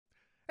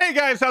Hey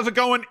guys, how's it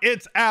going?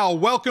 It's Al.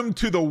 Welcome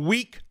to the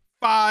Week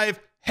 5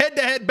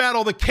 head-to-head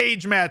battle, the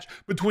cage match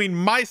between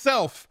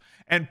myself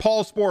and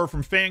Paul Sporer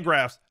from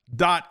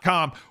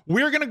fangraphs.com.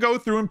 We're going to go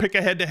through and pick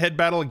a head-to-head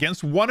battle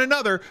against one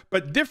another,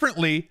 but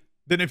differently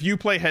than if you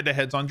play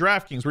head-to-heads on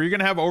Draftkings, where you're going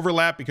to have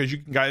overlap because you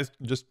can guys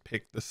just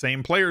pick the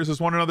same players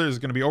as one another. There's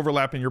going to be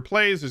overlap in your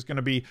plays. There's going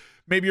to be,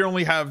 maybe you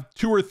only have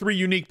 2 or 3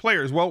 unique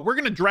players. Well, we're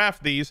going to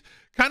draft these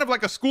kind of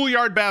like a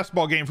schoolyard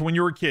basketball game from when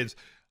you were kids.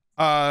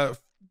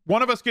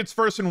 One of us gets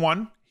first and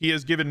 1. He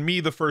has given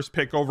me the first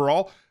pick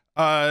overall.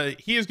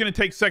 He is going to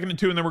take second and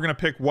 2, and then we're going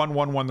to pick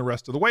 1-1-1 the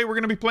rest of the way. We're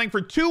going to be playing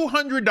for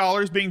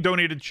 $200 being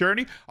donated to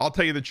charity. I'll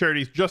tell you the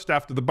charities just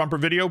after the bumper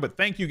video, but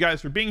thank you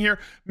guys for being here.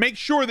 Make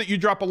sure that you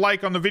drop a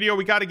like on the video.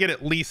 We got to get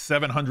at least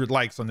 700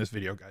 likes on this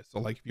video, guys. So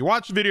like, if you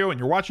watch the video and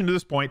you're watching to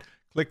this point,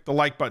 click the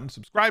like button,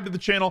 subscribe to the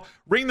channel,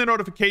 ring the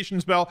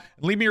notifications bell,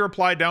 and leave me a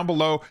reply down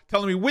below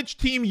telling me which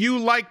team you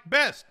like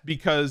best,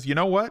 because you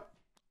know what?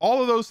 All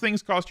of those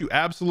things cost you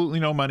absolutely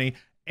no money,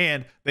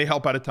 and they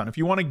help out a ton. If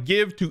you want to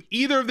give to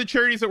either of the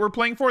charities that we're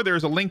playing for,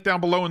 there's a link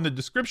down below in the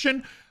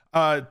description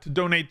to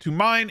donate to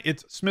mine.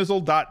 It's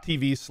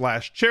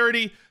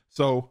smizzle.tv/charity.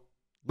 So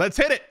let's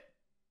hit it.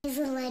 He's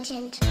a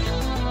legend.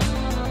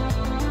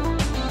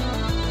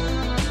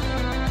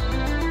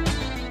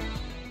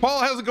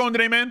 Paul, how's it going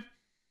today, man?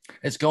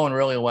 It's going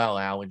really well,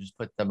 Al. We just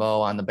put the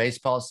bow on the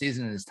baseball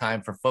season. It's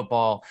time for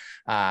football.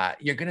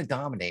 You're going to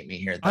dominate me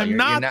here, though. You're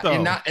not.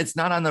 It's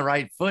not on the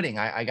right footing.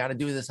 I got to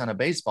do this on a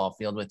baseball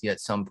field with you at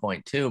some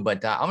point, too.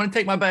 But I'm going to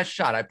take my best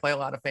shot. I play a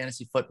lot of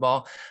fantasy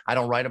football. I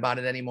don't write about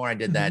it anymore. I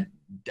did that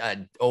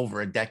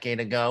over a decade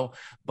ago.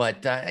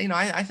 But,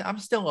 I'm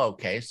still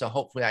okay. So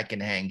hopefully I can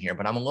hang here.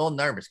 But I'm a little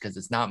nervous because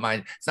it's not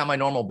my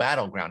normal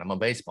battleground. I'm a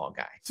baseball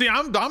guy. See,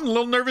 I'm a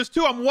little nervous,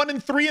 too. I'm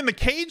 1-3 in the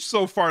cage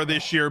so far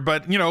this year.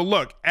 But,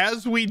 look,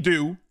 as we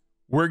do,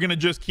 we're going to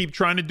just keep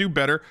trying to do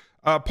better.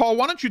 Paul,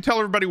 why don't you tell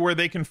everybody where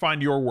they can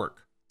find your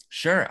work?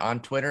 Sure. On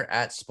Twitter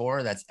at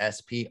Sporer, that's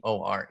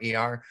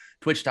Sporer,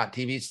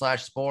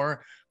 twitch.tv/Sporer.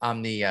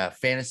 I'm the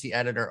fantasy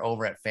editor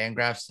over at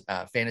Fangraphs,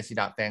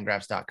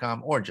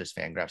 fantasy.fangraphs.com, or just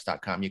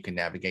fangraphs.com. You can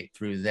navigate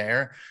through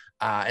there.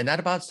 And that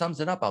about sums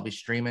it up. I'll be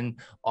streaming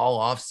all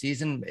off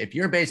season. If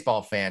you're a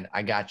baseball fan,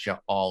 I got you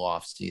all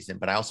off season,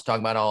 but I also talk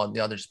about all of the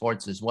other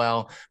sports as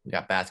well. We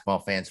got basketball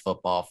fans,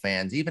 football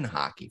fans, even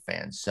hockey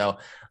fans. So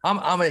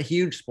I'm a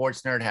huge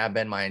sports nerd, have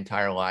been my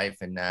entire life.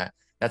 And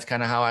that's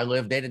kind of how I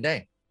live day to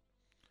day.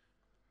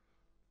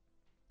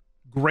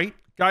 Great.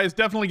 Guys,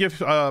 definitely give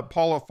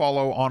Paul a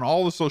follow on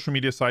all the social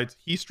media sites.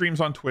 He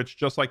streams on Twitch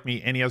just like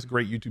me, and he has a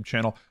great YouTube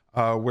channel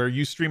where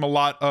you stream a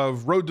lot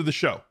of Road to the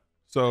Show.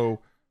 So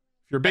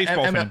if you're a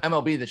baseball fan.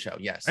 MLB The Show,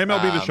 yes.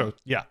 MLB The Show,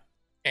 yeah.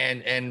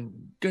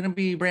 And gonna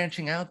be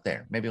branching out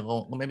there. Maybe a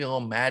little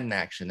Madden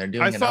action. They're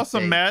doing. I saw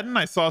some Madden.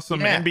 I saw some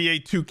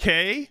NBA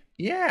 2K.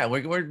 Yeah,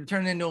 we're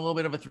turning into a little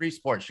bit of a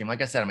 3-sport stream.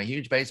 Like I said, I'm a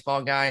huge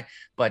baseball guy,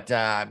 but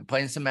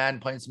playing some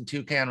Madden, playing some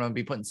 2K. I'm going to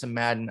be putting some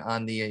Madden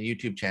on the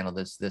YouTube channel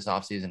this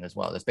off season as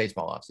well. This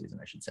baseball off season,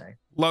 I should say.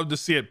 Love to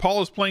see it.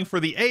 Paul is playing for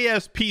the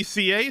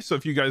ASPCA, so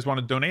if you guys want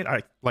to donate,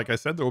 like I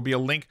said, there will be a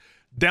link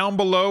down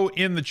below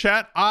in the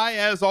chat. I,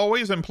 as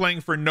always, am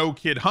playing for No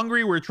Kid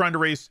Hungry. We're trying to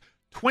raise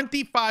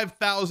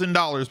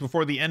 $25,000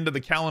 before the end of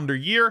the calendar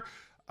year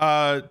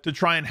to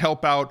try and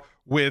help out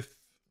with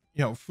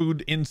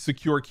food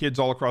insecure kids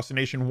all across the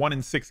nation. 1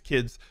 in 6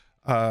 kids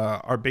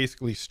are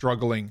basically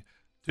struggling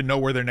to know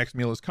where their next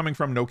meal is coming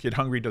from. No Kid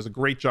Hungry does a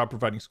great job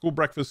providing school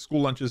breakfast,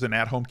 school lunches, and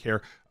at-home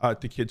care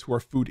to kids who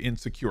are food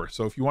insecure.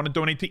 So if you want to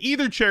donate to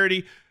either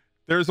charity,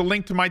 there's a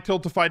link to my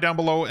Tiltify down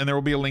below, and there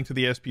will be a link to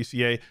the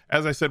SPCA.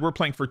 As I said, we're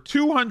playing for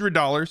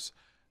 $200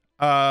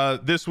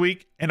 this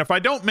week. And if I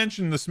don't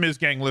mention the Smiz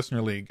Gang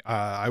Listener League,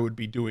 I would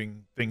be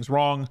doing things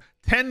wrong.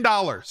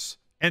 $10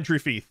 entry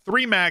fee,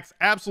 3 max,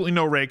 absolutely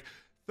no rake.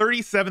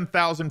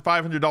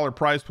 $37,500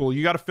 prize pool.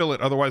 You got to fill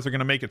it, otherwise they're going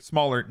to make it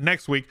smaller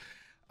next week.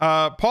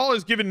 Paul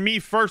has given me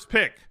first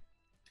pick.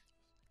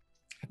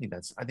 I think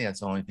that's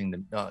the only thing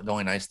the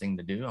only nice thing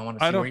to do. I want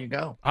to see where you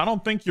go. I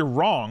don't think you're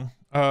wrong.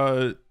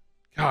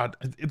 God,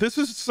 this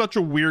is such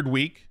a weird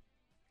week.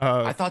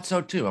 I thought so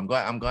too. I'm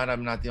glad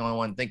I'm not the only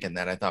one thinking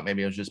that. I thought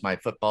maybe it was just my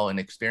football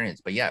inexperience,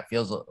 but yeah, it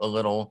feels a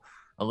little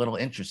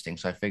interesting.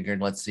 So I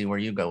fitered, let's see where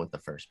you go with the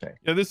first pick.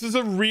 Yeah, this is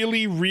a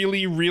really,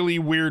 really, really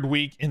weird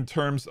week in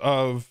terms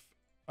of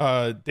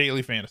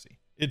daily fantasy.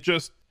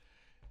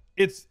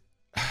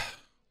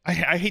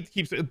 I hate to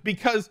keep saying,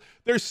 because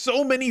there's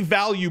so many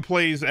value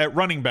plays at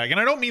running back. And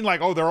I don't mean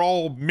like, oh, they're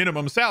all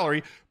minimum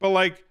salary, but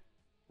like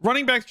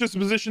running back's just a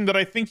position that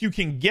I think you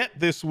can get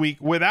this week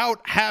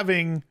without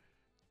having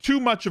too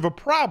much of a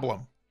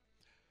problem.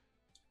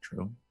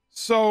 True.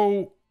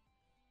 So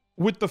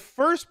with the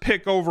first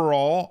pick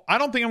overall, I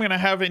don't think I'm going to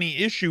have any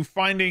issue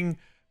finding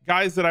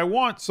guys that I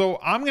want. So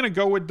I'm going to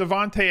go with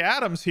Davante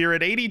Adams here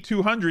at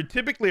 8,200.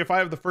 Typically, if I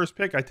have the first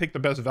pick, I take the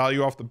best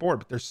value off the board,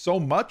 but there's so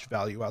much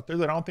value out there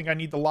that I don't think I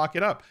need to lock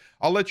it up.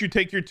 I'll let you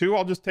take your 2.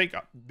 I'll just take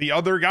the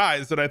other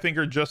guys that I think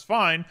are just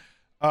fine,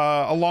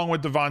 along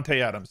with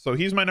Davante Adams. So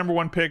he's my number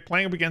 1 pick,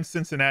 playing up against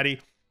Cincinnati.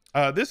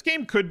 This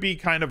game could be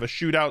kind of a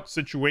shootout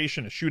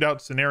situation, a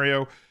shootout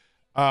scenario.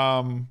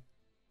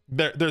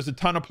 There's a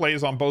ton of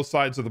plays on both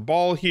sides of the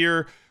ball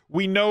here.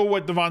 We know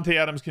what Davante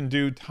Adams can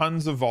do.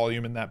 Tons of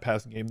volume in that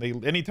passing game.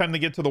 Anytime they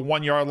get to the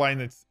 1 yard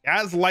line, it's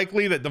as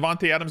likely that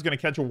Davante Adams is going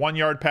to catch a 1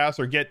 yard pass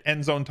or get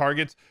end zone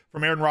targets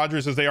from Aaron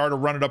Rodgers as they are to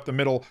run it up the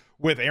middle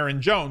with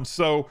Aaron Jones.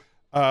 So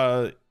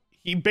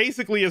he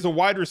basically is a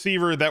wide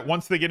receiver that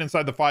once they get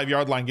inside the 5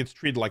 yard line gets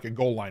treated like a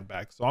goal line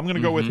back. So I'm going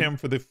to go with him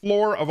for the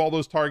floor of all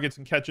those targets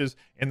and catches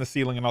and the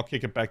ceiling, and I'll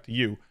kick it back to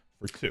you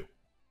for 2.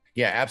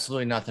 Yeah,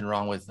 absolutely nothing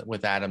wrong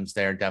with Adams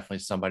there. Definitely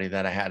somebody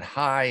that I had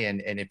high,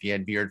 and if you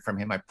had veered from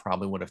him, I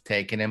probably would have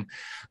taken him.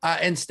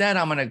 Instead,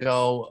 I'm going to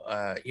go,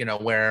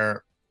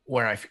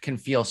 where I can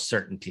feel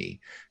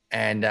certainty.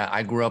 And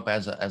I grew up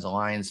as a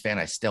Lions fan.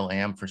 I still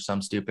am for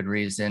some stupid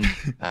reason.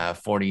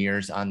 40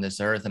 years on this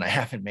earth, and I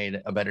haven't made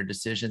a better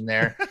decision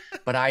there.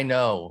 But I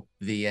know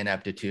the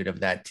ineptitude of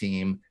that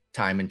team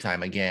time and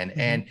time again,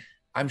 and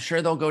I'm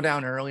sure they'll go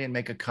down early and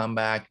make a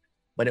comeback.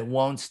 But it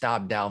won't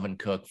stop Dalvin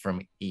Cook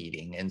from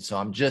eating. And so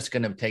I'm just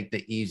going to take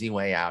the easy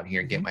way out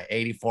here, get my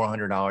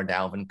 $8,400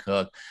 Dalvin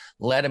Cook,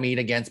 let him eat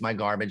against my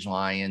garbage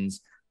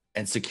Lions,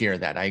 and secure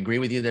that. I agree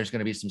with you. There's going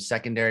to be some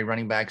secondary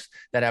running backs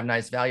that have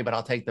nice value, but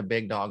I'll take the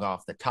big dog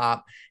off the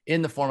top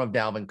in the form of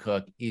Dalvin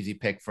Cook. Easy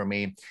pick for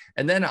me.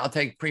 And then I'll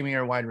take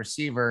premier wide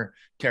receiver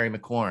Terry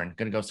McLaurin.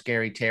 Going to go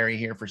scary Terry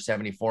here for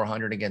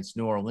 $7,400 against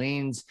New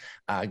Orleans.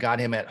 Got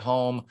him at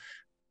home.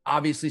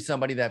 Obviously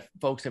somebody that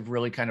folks have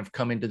really kind of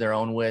come into their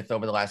own with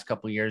over the last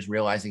couple of years,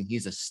 realizing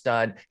he's a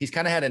stud. He's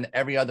kind of had an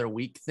every other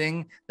week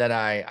thing that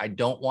I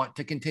don't want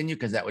to continue,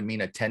 because that would mean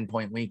a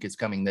 10-point week is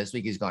coming this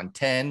week. He's gone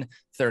 10,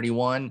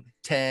 31,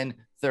 10,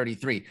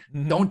 33.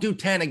 Don't do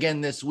 10 again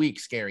this week,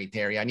 scary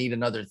Terry. I need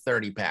another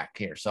 30 pack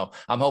here. So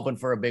I'm hoping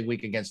for a big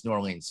week against New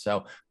Orleans.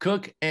 So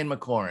Cook and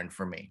McLaurin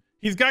for me.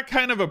 He's got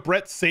kind of a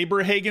Brett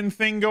Saberhagen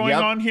thing going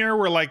on here,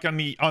 where like on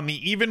the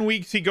even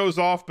weeks he goes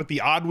off, but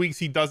the odd weeks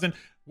he doesn't.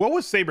 What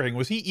was Saberhagen?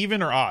 Was he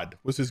even or odd?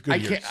 Was his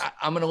good years?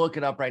 I'm going to look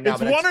it up right now.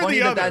 It's one or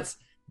the other.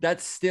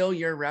 That's still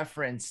your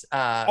reference.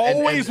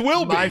 Always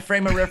will be. My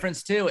frame of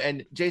reference too.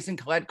 And Jason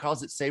Collette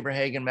calls it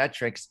Saberhagen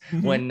metrics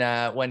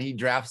when he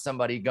drafts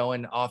somebody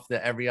going off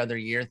the every other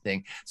year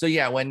thing. So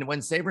yeah, when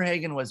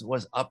Saberhagen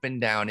was up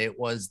and down, it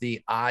was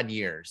the odd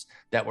years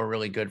that were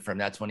really good for him.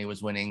 That's when he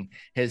was winning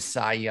his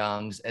Cy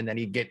Youngs, and then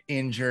he'd get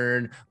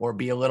injured or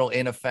be a little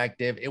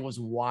ineffective. It was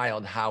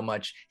wild how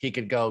much he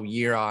could go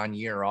year on,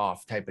 year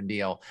off type of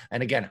deal.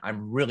 And again,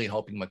 I'm really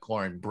hoping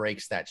McLaurin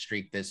breaks that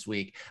streak this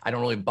week. I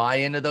don't really buy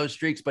into those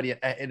streaks, but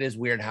it is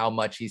weird how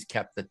much he's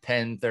kept the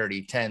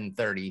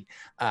 10-30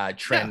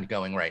 trend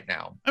going right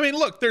now. I mean,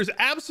 look, there's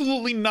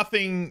absolutely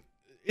nothing.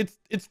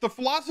 It's the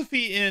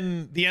philosophy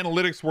in the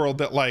analytics world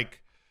that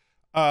like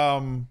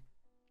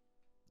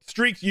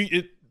streaks,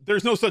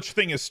 there's no such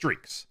thing as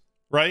streaks,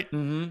 right?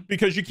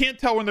 Because you can't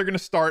tell when they're going to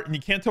start and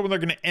you can't tell when they're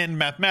going to end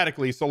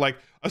mathematically. So like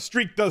a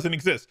streak doesn't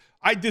exist.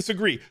 I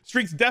disagree.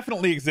 Streaks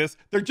definitely exist.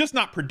 They're just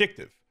not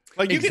predictive.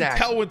 Like you can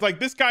tell with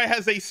like this guy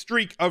has a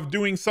streak of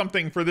doing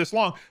something for this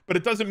long, but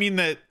it doesn't mean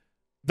that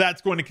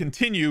that's going to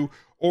continue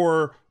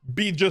or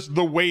be just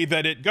the way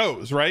that it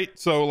goes, right?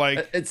 So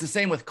like it's the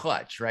same with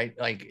clutch, right?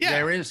 Like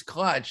there is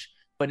clutch,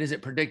 but is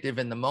it predictive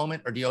in the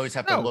moment, or do you always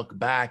have to look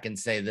back and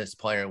say this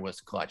player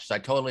was clutch? So I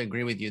totally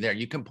agree with you there.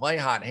 You can play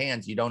hot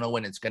hands, you don't know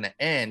when it's going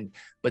to end,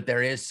 but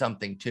there is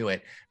something to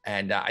it.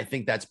 And I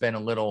think that's been a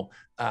little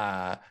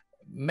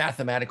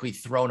mathematically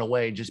thrown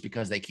away just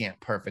because they can't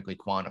perfectly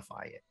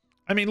quantify it.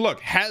 I mean, look,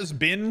 has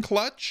been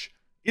clutch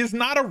is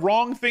not a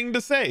wrong thing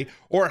to say,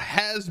 or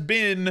has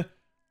been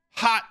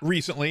hot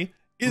recently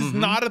is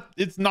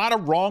it's not a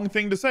wrong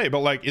thing to say, but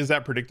like, is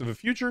that predictive of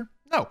future?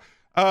 No.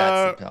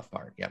 That's the tough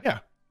part. Yeah.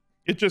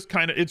 It just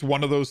it's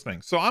one of those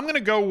things. So I'm going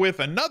to go with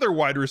another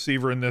wide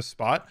receiver in this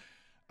spot.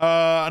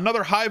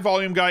 Another high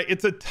volume guy.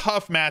 It's a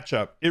tough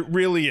matchup. It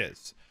really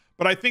is.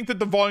 But I think that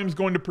the volume is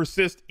going to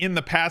persist in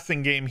the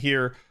passing game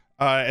here,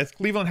 as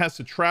Cleveland has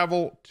to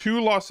travel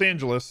to Los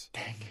Angeles.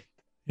 Dang it.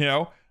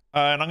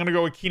 And I'm going to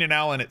go with Keenan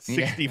Allen at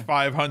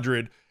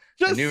 6,500.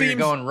 I knew you were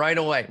going right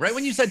away. Right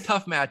when you said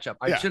tough matchup,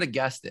 I should have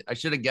guessed it. I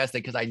should have guessed it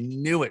because I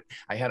knew it.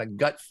 I had a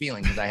gut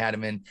feeling because I had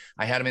him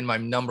in my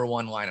number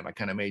one lineup. I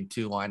kind of made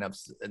two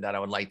lineups that I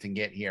would like to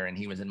get here, and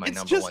he was in my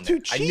number one.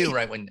 I knew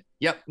right when.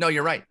 Yep. No,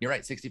 you're right. You're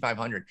right.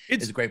 6,500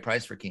 is a great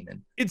price for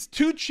Keenan. It's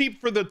too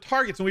cheap for the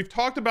targets, and we've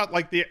talked about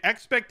like the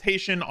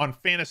expectation on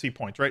fantasy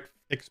points, right?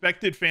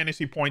 Expected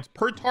fantasy points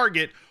per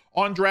target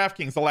on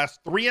DraftKings the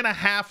last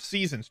 3.5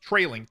 seasons,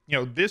 trailing,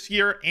 this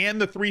year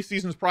and the 3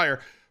 seasons prior.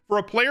 For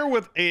a player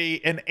with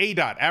an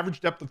ADOT, average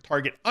depth of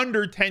target,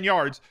 under 10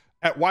 yards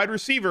at wide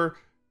receiver,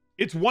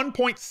 it's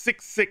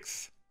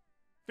 1.66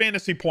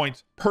 fantasy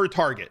points per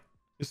target,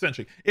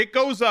 essentially. It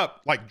goes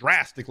up, like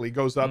drastically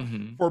goes up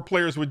for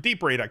players with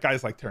deeper ADOT.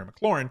 Guys like Terry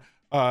McLaurin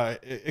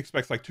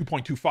expects like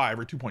 2.25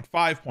 or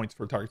 2.5 points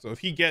per target. So if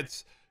he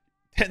gets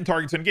 10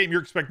 targets in a game,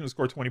 you're expecting to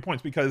score 20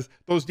 points because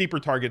those deeper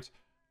targets,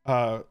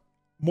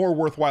 more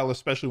worthwhile,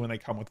 especially when they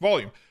come with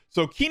volume.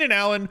 So Keenan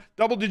Allen,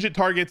 double-digit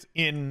targets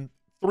in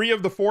 3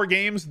 of the 4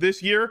 games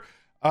this year.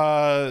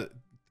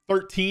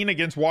 13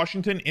 against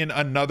Washington in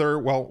another,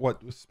 well,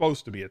 what was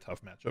supposed to be a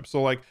tough matchup.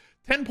 So like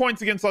 10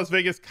 points against Las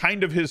Vegas,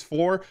 kind of his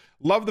floor.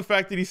 Love the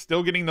fact that he's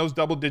still getting those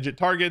double-digit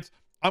targets.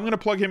 I'm going to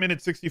plug him in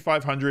at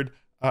 6,500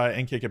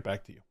 and kick it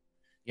back to you.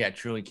 Yeah,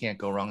 truly can't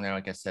go wrong there.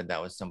 Like I said,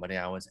 that was somebody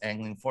I was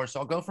angling for. So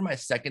I'll go for my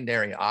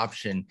secondary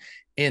option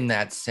in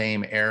that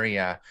same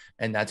area,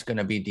 and that's going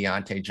to be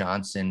Deontay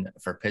Johnson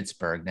for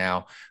Pittsburgh.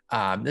 Now,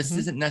 this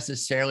isn't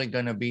necessarily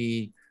going to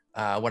be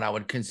what I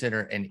would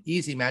consider an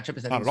easy matchup.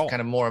 I think it's kind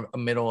of more a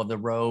middle of the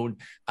road,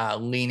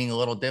 leaning a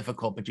little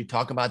difficult, but you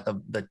talk about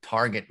the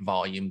target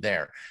volume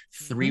there.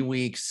 3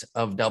 weeks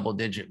of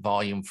double-digit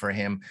volume for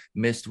him,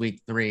 missed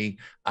week 3,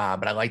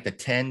 but I like the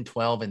 10,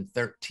 12, and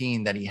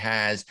 13 that he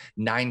has.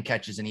 9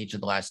 catches in each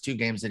of the last 2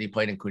 games that he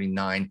played, including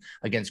 9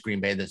 against Green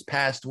Bay this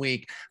past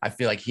week. I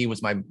feel like he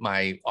was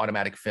my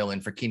automatic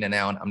fill-in for Keenan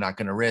Allen. I'm not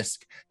going to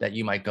risk that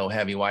you might go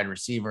heavy wide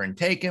receiver and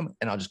take him,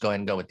 and I'll just go ahead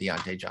and go with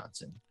Deontay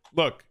Johnson.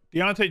 Look,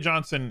 Deontay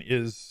Johnson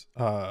is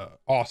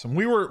awesome.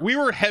 We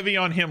were heavy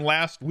on him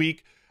last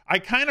week. I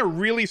kind of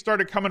really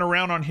started coming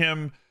around on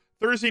him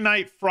Thursday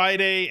night,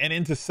 Friday, and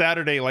into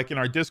Saturday. Like in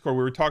our Discord,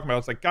 we were talking about,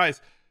 it's like,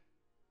 guys,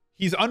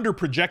 he's under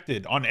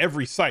projected on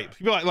every site.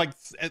 People like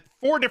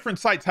 4 different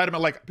sites had him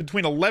at like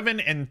between 11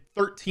 and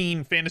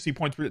 13 fantasy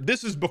points.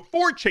 This is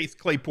before Chase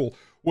Claypool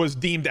was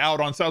deemed out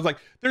on. So I was like,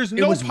 there's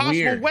no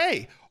possible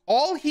way.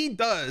 All he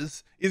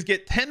does is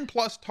get 10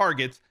 plus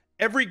targets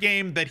every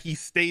game that he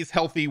stays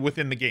healthy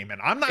within the game.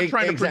 And I'm not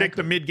trying to predict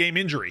a mid-game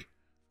injury.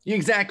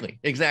 Exactly.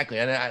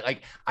 And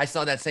I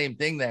saw that same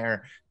thing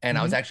there. And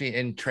I was actually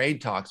in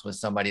trade talks with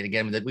somebody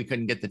again that we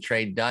couldn't get the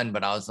trade done,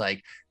 but I was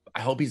like,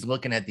 I hope he's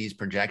looking at these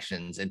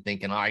projections and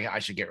thinking, oh, I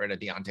should get rid of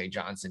Deontay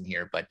Johnson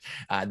here. But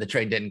the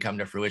trade didn't come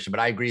to fruition.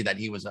 But I agree that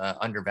he was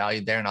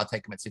undervalued there, and I'll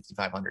take him at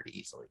 6,500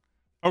 easily.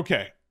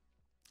 Okay.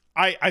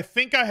 I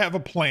think I have a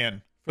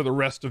plan for the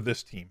rest of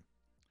this team.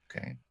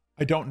 Okay.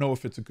 I don't know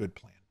if it's a good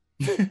plan.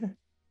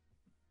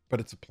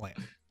 But it's a plan.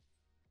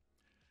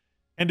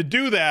 And to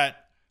do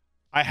that,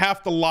 I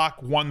have to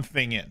lock one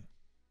thing in.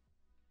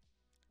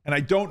 And I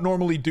don't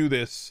normally do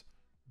this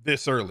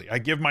early. I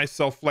give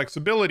myself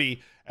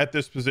flexibility at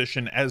this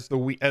position as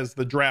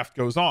the draft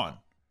goes on.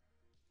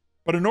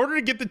 But in order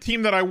to get the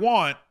team that I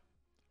want,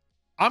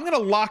 I'm going to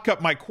lock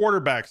up my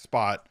quarterback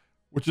spot,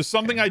 which is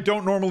something I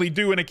don't normally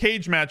do in a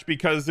cage match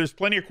because there's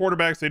plenty of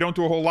quarterbacks. They don't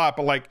do a whole lot,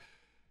 but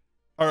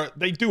or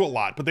they do a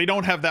lot, but they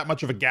don't have that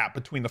much of a gap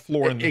between the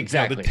floor and the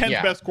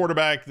 10th best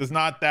quarterback is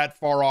not that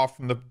far off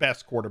from the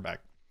best quarterback.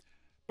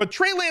 But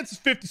Trey Lance is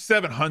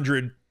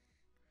 5,700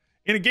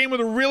 in a game with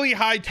a really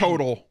high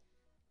total.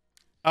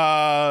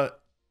 And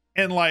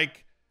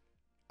like,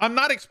 I'm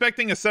not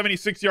expecting a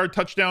 76-yard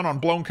touchdown on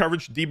blown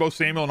coverage, Deebo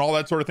Samuel and all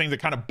that sort of thing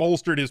that kind of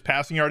bolstered his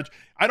passing yardage.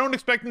 I don't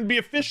expect him to be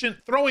efficient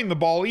throwing the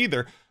ball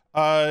either.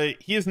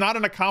 He is not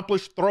an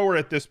accomplished thrower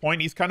at this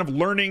point. He's kind of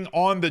learning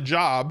on the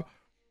job.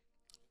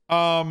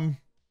 Too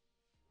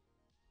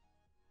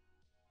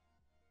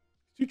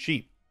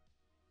cheap.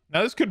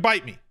 Now this could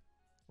bite me,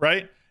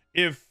 right?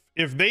 If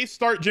they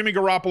start Jimmy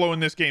Garoppolo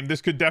in this game,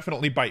 this could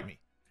definitely bite me.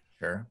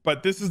 Sure.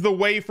 But this is the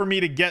way for me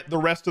to get the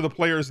rest of the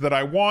players that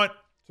I want.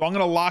 So I'm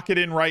going to lock it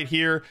in right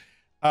here.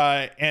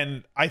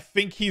 And I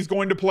think he's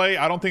going to play.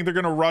 I don't think they're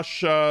going to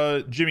rush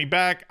Jimmy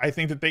back. I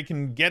think that they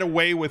can get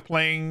away with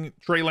playing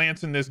Trey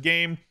Lance in this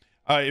game.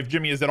 If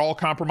Jimmy is at all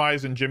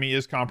compromised, and Jimmy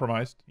is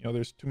compromised,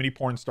 there's too many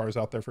porn stars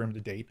out there for him to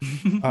date.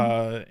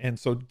 And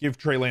so give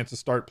Trey Lance a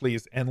start,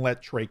 please, and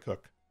let Trey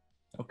cook.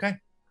 Okay.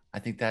 I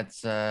think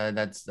that's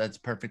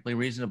perfectly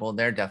reasonable.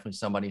 They're definitely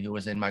somebody who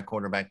was in my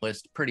quarterback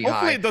list pretty high.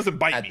 Hopefully it doesn't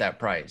bite at me. That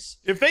price.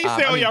 If they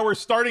say, we're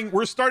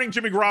starting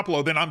Jimmy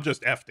Garoppolo, then I'm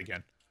just effed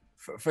again.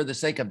 For the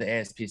sake of the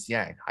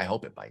ASPCA, I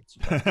hope it bites,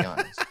 to be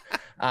honest.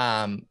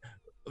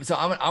 So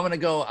I'm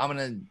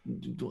gonna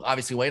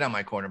obviously wait on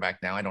my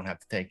quarterback now. I don't have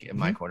to take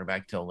my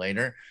quarterback till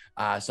later.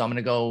 So I'm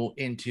gonna go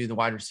into the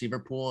wide receiver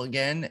pool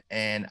again,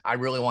 and I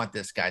really want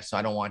this guy. So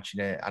I don't want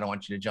you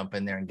to jump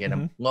in there and get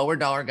him. Lower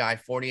dollar guy,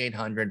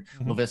 4,800.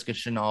 Laviska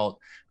Shenault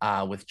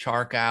with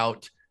Chark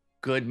out.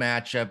 Good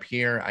matchup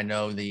here. I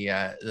know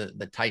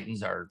the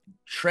Titans are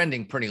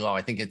trending pretty low.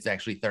 I think it's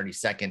actually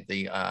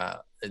 32nd.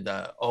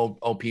 The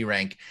OP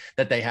rank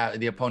that they have,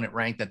 the opponent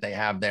rank that they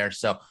have there.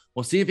 So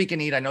we'll see if he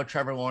can eat. I know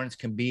Trevor Lawrence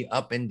can be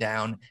up and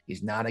down.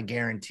 He's not a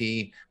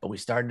guarantee, but we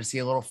started to see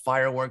a little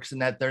fireworks in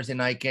that Thursday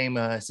night game,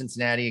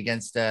 Cincinnati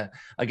against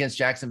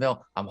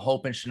Jacksonville. I'm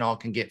hoping Shenault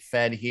can get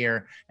fed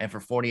here. And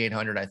for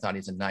 4,800, I thought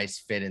he's a nice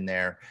fit in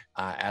there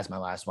as my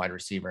last wide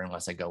receiver,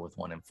 unless I go with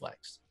one in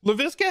flex.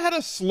 Laviska had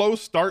a slow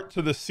start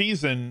to the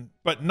season,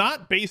 but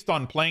not based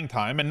on playing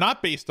time and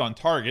not based on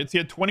targets. He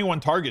had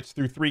 21 targets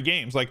through 3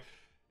 games. Like,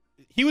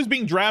 he was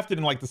being drafted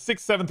in like the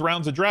 6th, 7th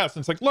rounds of drafts.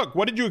 And it's like, look,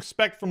 what did you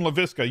expect from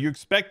Laviska? You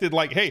expected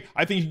like, hey,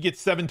 I think he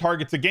gets 7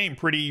 targets a game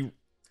pretty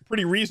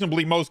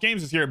reasonably most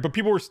games this year. But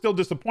people were still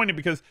disappointed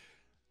because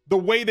the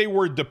way they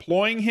were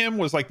deploying him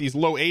was like these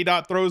low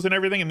A-dot throws and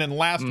everything. And then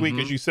last week,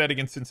 as you said,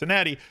 against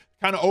Cincinnati,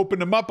 kind of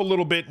opened him up a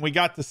little bit. And we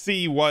got to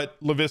see what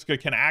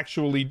Laviska can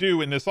actually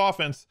do in this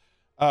offense.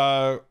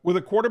 with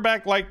a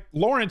quarterback like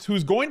Lawrence,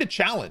 who's going to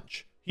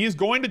challenge. He is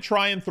going to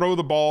try and throw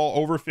the ball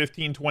over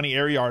 15, 20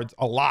 air yards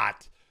a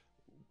lot,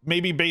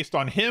 maybe based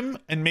on him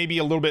and maybe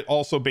a little bit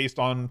also based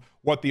on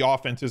what the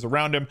offense is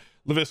around him.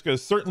 Laviska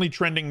is certainly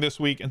trending this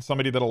week and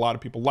somebody that a lot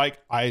of people like.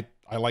 I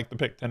like the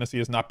pick. Tennessee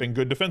has not been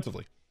good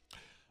defensively.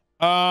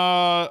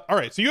 All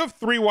right, so you have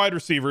 3 wide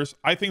receivers.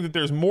 I think that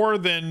there's more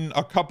than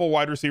a couple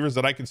wide receivers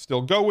that I can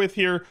still go with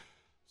here.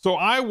 So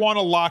I want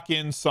to lock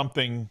in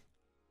something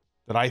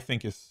that I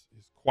think is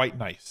quite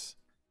nice.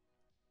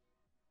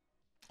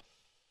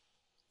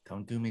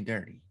 Don't do me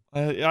dirty.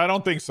 I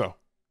don't think so. Okay.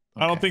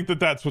 I don't think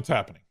that that's what's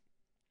happening.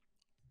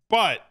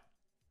 But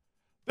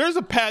there's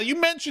a path. You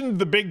mentioned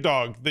the big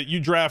dog that you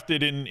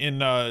drafted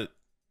in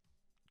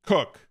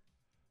Cook.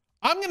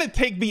 I'm going to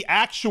take the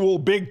actual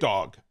big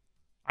dog.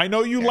 I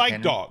know you like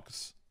Henry.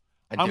 Dogs.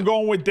 I'm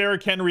going with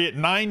Derrick Henry at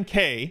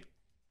 9K.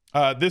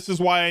 This is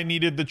why I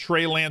needed the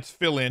Trey Lance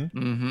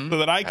fill-in so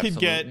that I could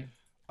get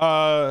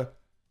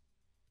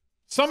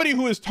somebody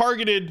who is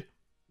targeted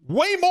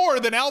way more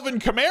than Alvin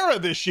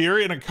Kamara this year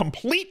in a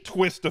complete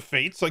twist of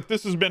fates. Like,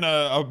 this has been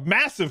a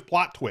massive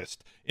plot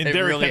twist in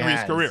Derrick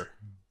Henry's career.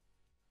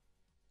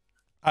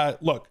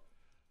 Look,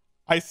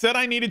 I said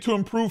I needed to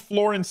improve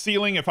floor and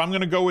ceiling. If I'm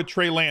going to go with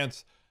Trey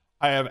Lance,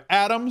 I have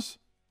Adams,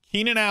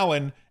 Keenan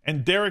Allen,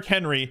 and Derrick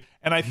Henry,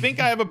 and I think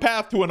I have a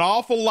path to an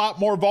awful lot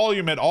more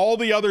volume at all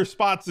the other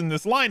spots in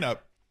this lineup.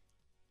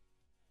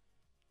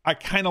 I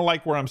kind of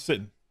like where I'm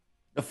sitting.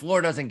 The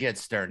floor doesn't get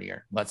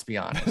sturdier. Let's be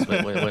honest.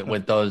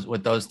 With those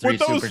three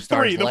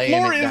superstars, the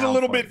floor is a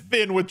little bit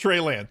thin with Trey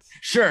Lance.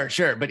 Sure,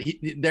 but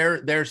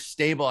they're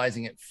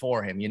stabilizing it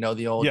for him. You know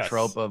the old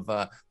trope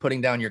of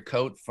putting down your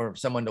coat for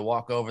someone to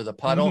walk over the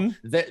puddle.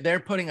 They're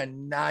putting a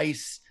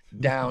nice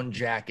down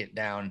jacket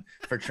down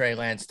for Trey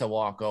Lance to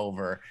walk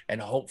over,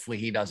 and hopefully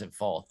he doesn't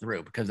fall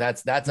through, because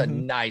that's a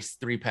nice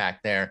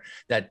 3-pack there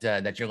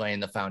that you're laying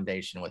the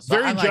foundation with.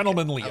 So very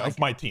gentlemanly of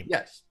my team.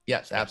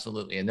 Yes,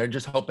 absolutely. And they're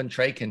just hoping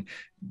Trey can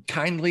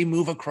kindly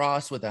move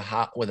across with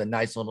a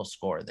nice little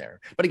score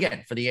there. But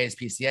again, for the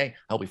ASPCA, I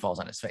hope he falls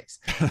on his face.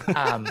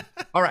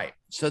 All right.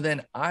 So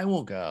then I'm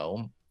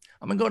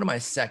gonna go to my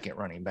second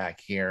running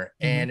back here,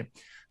 and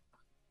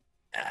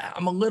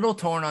I'm a little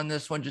torn on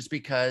this one just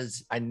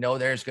because I know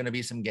there's going to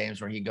be some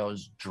games where he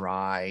goes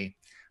dry.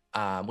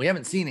 We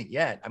haven't seen it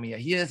yet. I mean,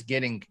 he is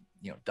getting,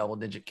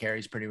 double-digit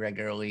carries pretty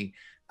regularly,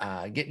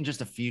 getting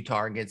just a few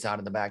targets out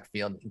of the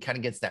backfield, and kind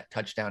of gets that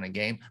touchdown a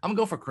game. I'm going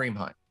to go for Kareem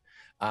Hunt,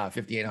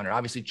 5,800.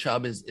 Obviously,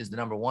 Chubb is the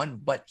number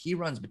one, but he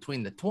runs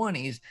between the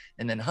 20s,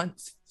 and then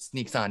Hunt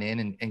sneaks on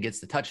in and gets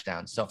the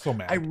touchdown. So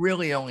I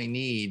really only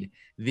need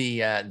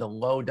the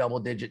low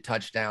double-digit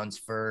touchdowns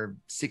for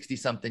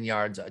 60-something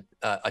yards,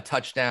 a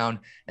touchdown,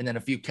 and then a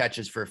few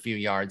catches for a few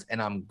yards,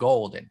 and I'm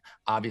golden.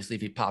 Obviously,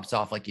 if he pops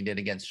off like he did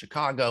against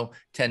Chicago,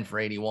 10 for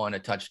 81, a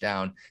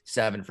touchdown,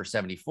 7 for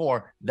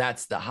 74,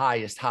 that's the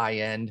highest high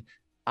end.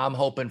 I'm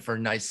hoping for a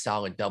nice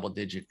solid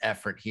double-digit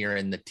effort here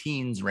in the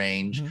teens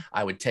range.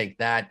 I would take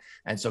that.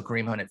 And so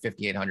Kareem Hunt at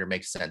 5,800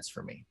 makes sense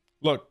for me.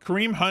 Look,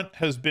 Kareem Hunt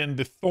has been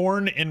the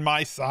thorn in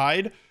my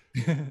side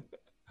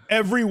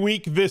every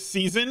week this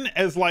season,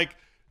 as like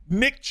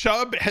Nick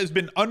Chubb has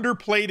been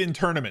underplayed in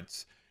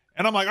tournaments.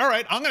 And I'm like, all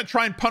right, I'm going to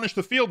try and punish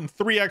the field in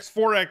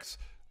 3X,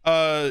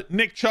 4X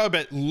Nick Chubb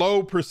at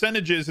low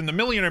percentages in the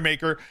Millionaire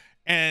Maker.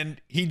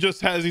 And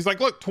he's like,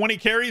 look, 20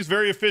 carries,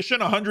 very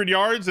efficient, 100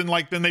 yards. And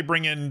like, then they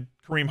bring in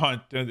Kareem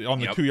Hunt on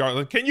the 2-yard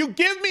line. Can you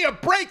give me a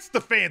break,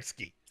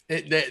 Stefanski?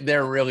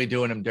 They're really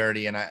doing him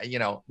dirty. And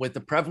with the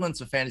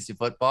prevalence of fantasy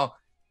football,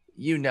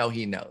 he knows.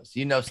 He knows.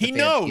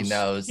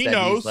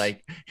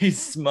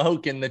 He's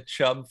smoking the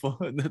Chubb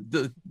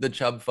the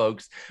Chubb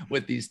folks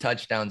with these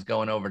touchdowns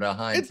going over to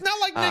Hunt. It's not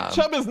like Nick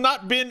Chubb has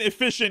not been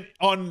efficient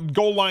on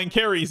goal line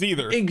carries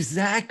either.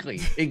 Exactly.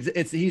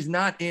 He's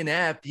not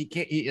inept.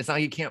 It's not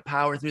he can't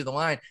power through the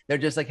line. They're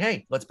just like,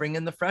 hey, let's bring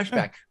in the fresh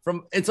back.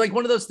 It's like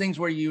one of those things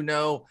where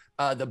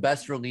the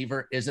best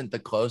reliever isn't the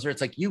closer.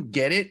 It's like you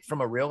get it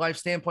from a real life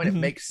standpoint. It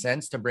makes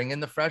sense to bring in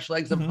the fresh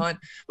legs of Hunt,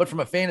 but from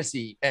a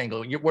fantasy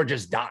angle, we're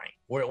just dying.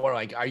 We're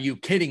like, are you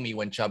kidding me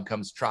when Chubb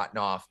comes trotting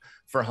off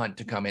for Hunt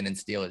to come in and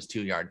steal his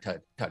 2-yard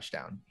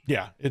touchdown?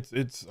 Yeah, it's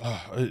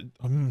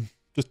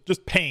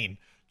just pain,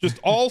 just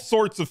all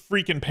sorts of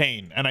freaking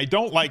pain. And I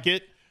don't like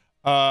it.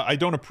 I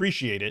don't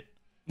appreciate it.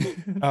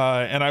 And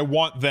I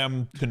want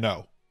them to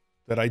know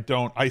that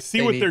I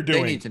see what they're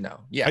doing. They need to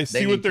know. Yeah, I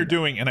see what they're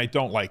doing and I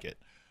don't like it.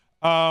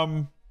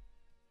 All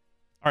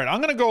right,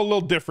 I'm going to go a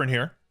little different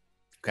here.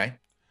 Okay.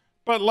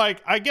 But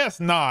like, I guess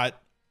not.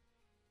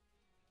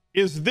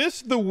 Is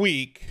this the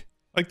week?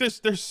 Like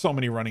there's so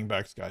many running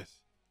backs, guys.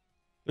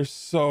 There's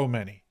so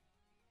many.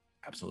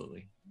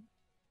 Absolutely.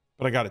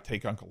 But I got to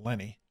take Uncle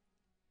Lenny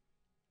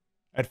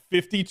at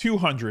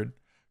 5,200,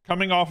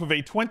 coming off of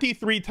a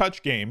 23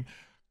 touch game,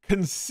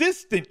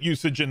 consistent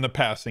usage in the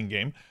passing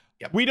game.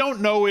 Yep. We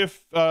don't know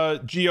if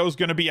Gio's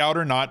going to be out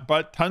or not,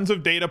 but tons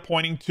of data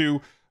pointing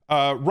to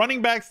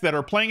running backs that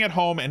are playing at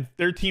home and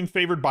their team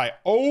favored by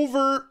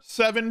over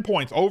 7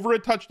 points, over a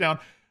touchdown,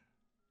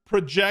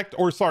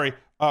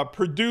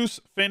 produce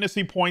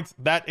fantasy points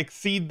that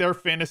exceed their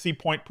fantasy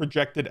point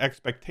projected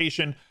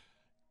expectation.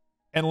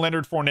 And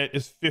Leonard Fournette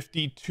is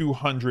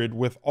 5,200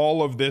 with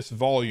all of this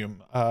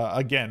volume.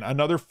 Again,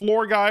 another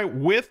floor guy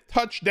with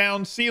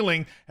touchdown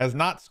ceiling, has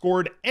not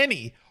scored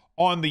any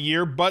on the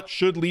year, but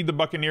should lead the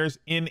Buccaneers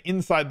in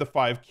inside the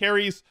 5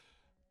 carries.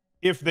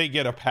 If they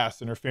get a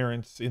pass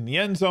interference in the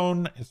end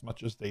zone, as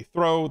much as they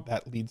throw,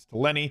 that leads to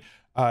Lenny.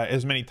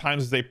 As many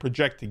times as they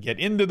project to get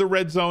into the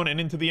red zone and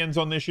into the end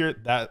zone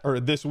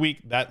this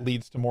week, that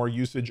leads to more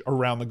usage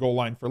around the goal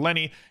line for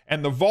Lenny.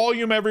 And the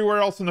volume everywhere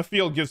else in the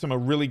field gives him a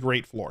really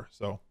great floor.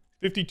 So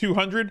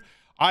 5,200.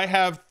 I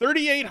have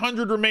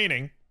 3,800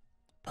 remaining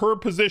per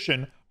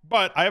position,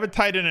 but I have a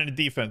tight end and a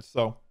defense,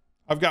 so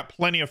I've got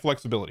plenty of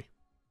flexibility.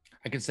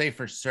 I can say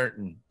for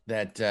certain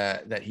that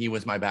that he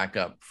was my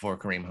backup for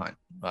Kareem Hunt.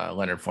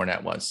 Leonard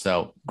Fournette was.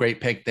 So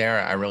great pick there.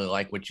 I really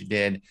like what you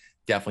did.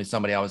 Definitely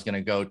somebody I was going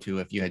to go to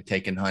if you had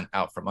taken Hunt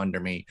out from under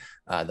me.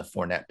 The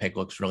Fournette pick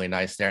looks really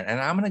nice there. And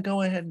I'm going to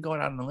go ahead and go out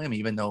on a limb,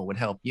 even though it would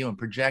help you, and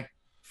project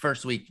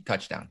first week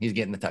touchdown. He's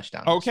getting the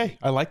touchdown. Okay,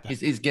 I like that.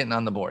 He's getting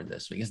on the board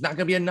this week. It's not going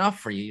to be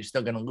enough for you. You're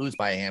still going to lose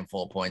by a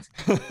handful of points,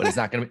 but it's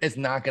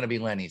not going to be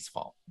Lenny's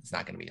fault. It's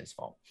not going to be his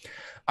fault.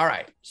 All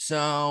right,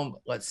 so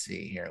let's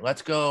see here.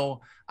 Let's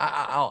go.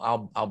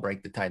 I'll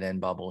break the tight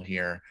end bubble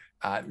here.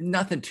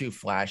 Nothing too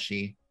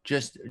flashy.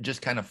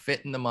 Just kind of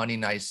fitting the money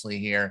nicely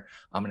here.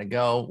 I'm going to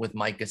go with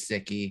Mike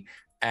Gesicki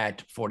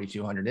at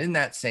 4,200 in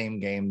that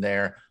same game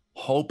there,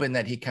 hoping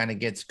that he kind of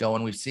gets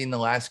going. We've seen the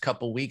last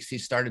couple weeks he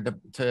started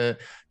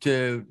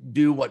to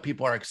do what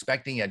people are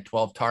expecting. He had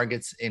 12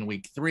 targets in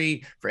week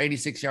 3 for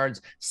 86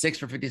 yards, 6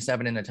 for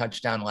 57 and a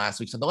touchdown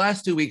last week. So the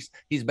last 2 weeks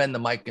he's been the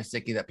Mike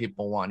Gesicki that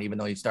people want, even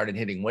though he started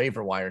hitting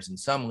waiver wires in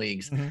some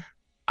leagues. Mm-hmm.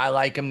 I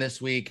like him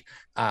this week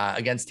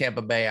against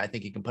Tampa Bay. I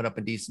think he can put up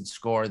a decent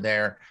score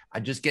there.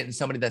 I'm just getting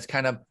somebody that's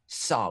kind of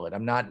solid.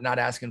 I'm not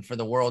asking for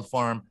the world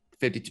for him.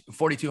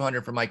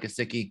 4,200 for Mike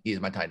Gesicki.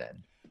 He's my tight end.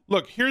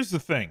 Look, here's the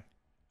thing.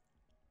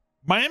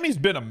 Miami's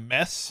been a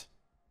mess,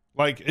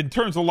 like in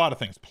terms of a lot of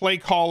things. Play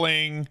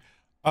calling,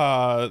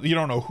 you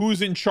don't know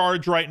who's in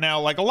charge right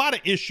now. Like a lot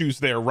of issues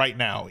there right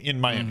now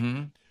in Miami.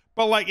 Mm-hmm.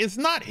 But like it's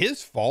not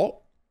his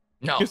fault.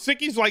 No.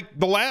 Gesicki's like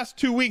the last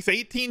 2 weeks,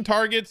 18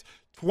 targets,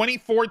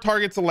 24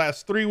 targets the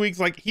last 3 weeks.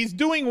 Like he's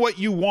doing what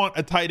you want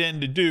a tight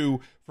end to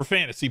do for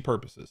fantasy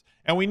purposes.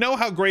 And we know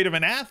how great of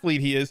an athlete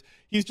he is.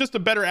 He's just a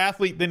better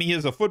athlete than he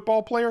is a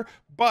football player.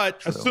 But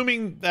True.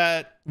 Assuming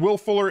that Will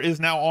Fuller is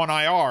now on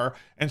IR,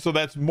 and so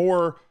that's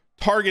more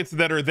targets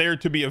that are there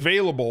to be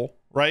available,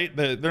 right?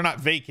 They're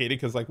not vacated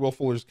because like Will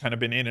Fuller's kind of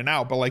been in and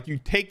out. But like you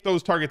take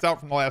those targets out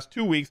from the last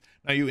 2 weeks,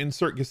 now you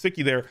insert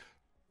Gesicki there.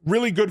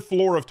 Really good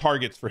floor of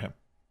targets for him.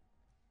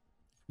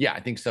 Yeah, I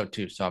think so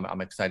too. So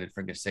I'm excited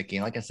for Gesicki.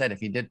 And like I said,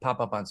 if he did pop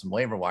up on some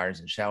waiver wires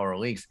and shower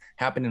leaks,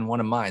 happened in one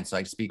of mine. So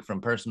I speak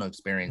from personal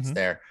experience mm-hmm.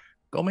 there.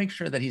 Go make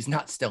sure that he's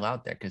not still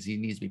out there because he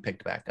needs to be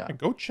picked back up. Yeah,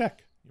 go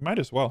check. You might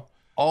as well.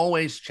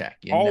 Always check.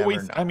 You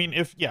Always. Never know. I mean,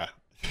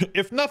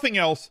 if nothing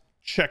else,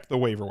 check the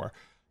waiver wire.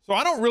 So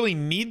I don't really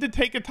need to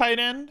take a tight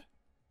end.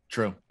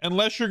 True.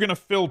 Unless you're going to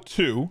fill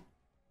 2.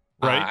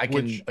 Right. I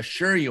can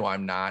assure you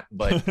I'm not,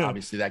 but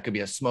obviously that could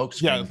be a smoke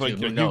screen. Yeah, like,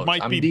 you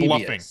might be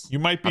bluffing. You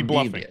might be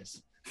bluffing.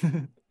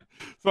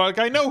 So like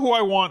I know who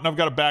I want, and I've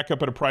got a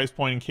backup at a price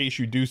point in case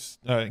you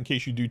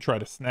do try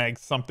to snag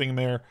something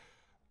there.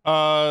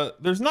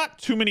 There's not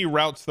too many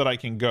routes that I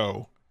can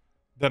go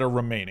that are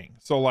remaining.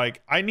 So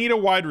like I need a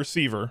wide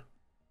receiver.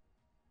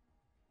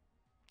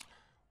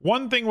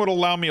 One thing would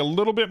allow me a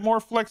little bit more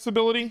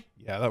flexibility.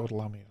 Yeah, that would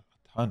allow me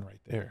a ton right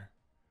there.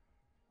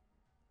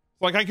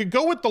 So like I could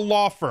go with the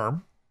law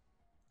firm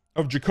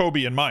of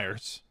Jacoby and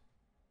Myers.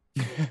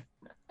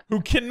 Who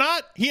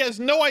cannot, he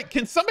has no idea.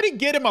 Can somebody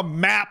get him a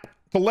map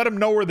to let him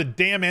know where the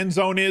damn end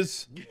zone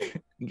is?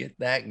 Get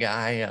that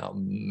guy a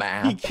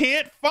map. He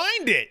can't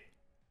find it.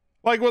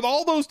 Like with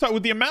all those,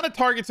 with the amount of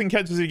targets and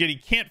catches he get, he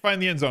can't find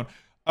the end zone.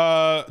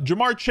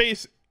 Jamar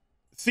Chase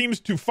seems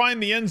to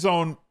find the end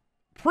zone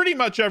pretty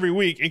much every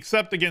week,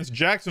 except against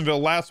Jacksonville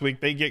last week.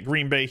 They get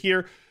Green Bay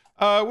here.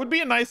 Would be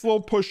a nice little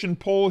push and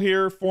pull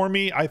here for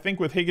me. I think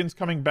with Higgins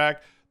coming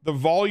back, the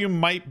volume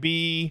might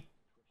be...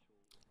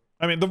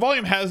 I mean, the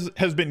volume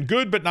has been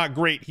good, but not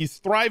great. He's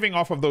thriving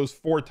off of those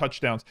 4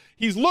 touchdowns.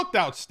 He's looked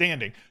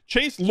outstanding.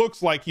 Chase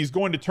looks like he's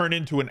going to turn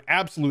into an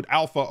absolute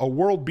alpha, a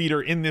world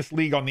beater in this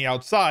league on the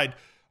outside.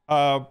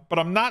 But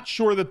I'm not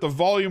sure that the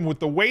volume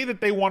with the way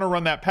that they want to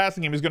run that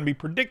passing game is going to be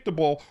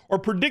predictable or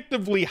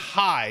predictably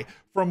high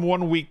from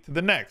 1 week to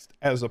the next,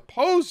 as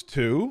opposed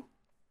to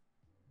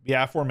the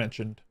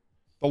aforementioned,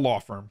 the law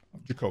firm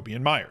of Jacoby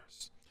and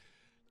Myers.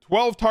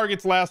 12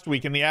 targets last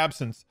week in the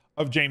absence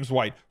of James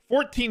White.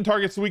 14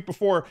 targets the week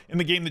before in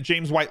the game that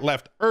James White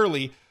left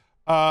early.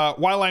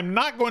 While I'm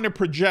not going to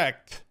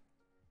project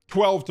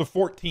 12 to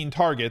 14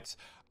 targets,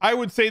 I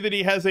would say that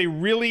he has a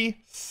really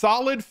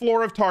solid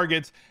floor of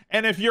targets.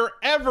 And if you're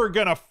ever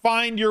going to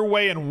find your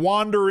way and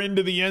wander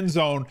into the end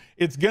zone,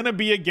 it's going to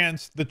be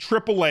against the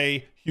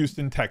AAA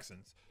Houston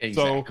Texans.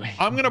 Exactly. So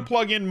I'm going to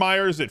plug in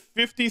Myers at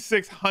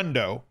 56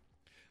 hundo.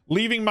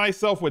 leaving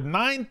myself with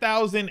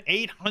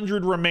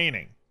 9,800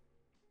 remaining.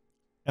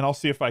 And I'll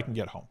see if I can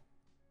get home.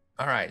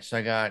 All right. So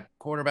I got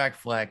quarterback,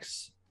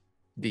 flex,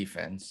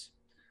 defense.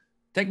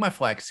 Take my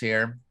flex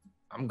here.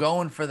 I'm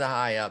going for the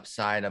high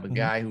upside of a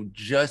guy who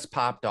just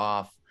popped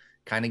off,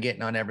 kind of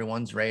getting on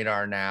everyone's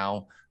radar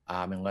now.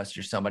 Unless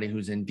you're somebody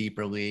who's in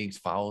deeper leagues,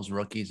 follows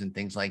rookies and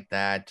things like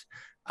that.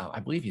 I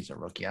believe he's a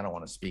rookie. I don't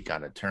want to speak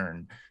out of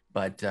turn,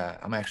 but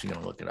I'm actually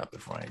going to look it up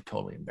before I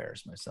totally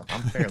embarrass myself.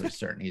 I'm fairly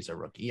certain he's a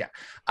rookie. Yeah.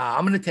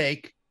 I'm going to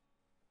take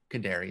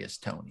Kadarius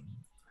Toney.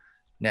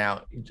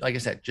 Now, like I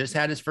said, just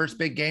had his first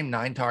big game,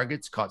 9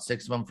 targets, caught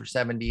 6 of them for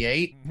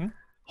 78.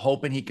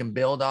 Hoping he can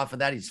build off of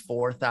that. He's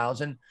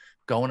 4,000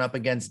 going up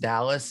against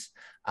Dallas.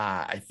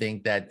 I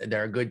think that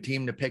they're a good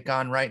team to pick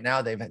on right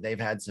now. They've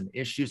had some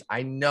issues.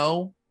 I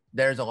know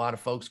there's a lot of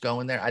folks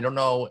going there. I don't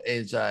know,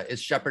 is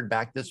Shepard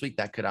back this week?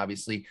 That could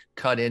obviously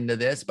cut into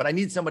this, but I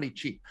need somebody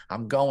cheap.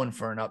 I'm going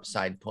for an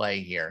upside play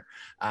here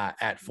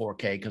at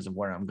 4K because of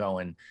where I'm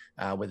going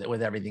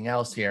with everything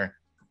else here.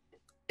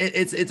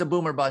 It's a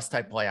boomer bust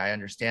type play. I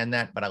understand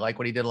that, but I like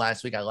what he did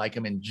last week. I like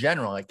him in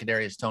general, like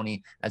Kadarius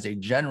Toney as a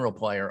general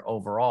player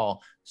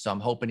overall. So I'm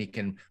hoping he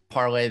can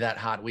parlay that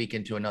hot week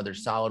into another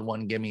solid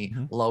one. Give me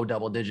low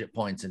double-digit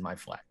points in my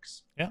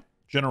flex. Yeah,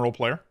 general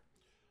player.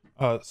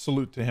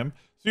 Salute to him.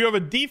 So you have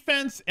a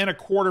defense and a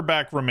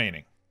quarterback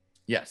remaining.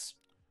 Yes.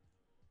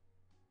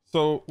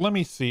 So let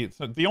me see.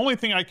 So the only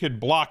thing I could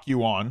block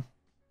you on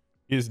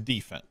is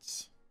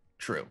defense.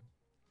 True.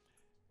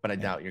 But I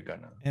doubt you're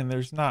gonna. And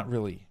there's not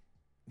really...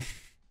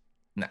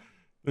 No.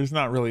 There's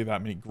not really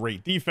that many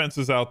great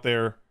defenses out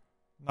there.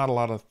 Not a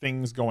lot of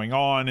things going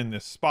on in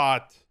this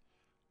spot.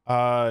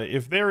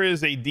 If there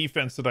is a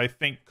defense that I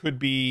think could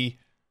be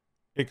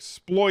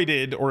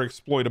exploited or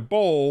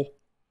exploitable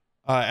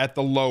at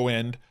the low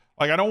end,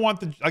 like I don't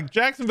want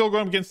Jacksonville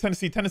going up against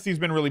Tennessee. Tennessee's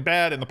been really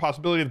bad, and the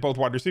possibility that both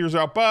wide receivers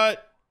are out,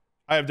 but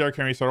I have Derrick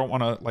Henry, so I don't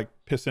want to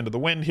piss into the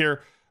wind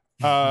here.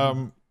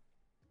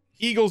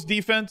 Eagles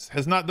defense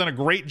has not done a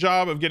great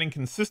job of getting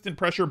consistent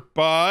pressure,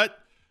 but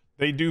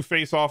they do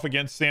face off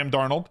against Sam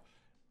Darnold.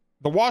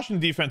 The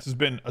Washington defense has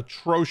been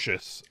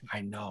atrocious.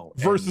 I know.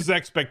 Versus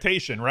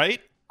expectation,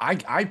 right?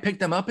 I picked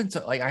them up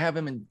into I have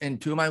them in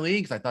 2 of my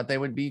leagues. I thought they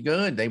would be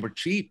good. They were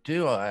cheap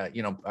too.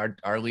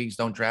 Our leagues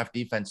don't draft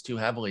defense too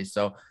heavily,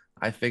 so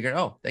I figured,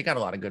 they got a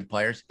lot of good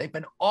players. They've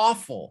been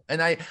awful,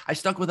 and I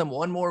stuck with them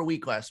one more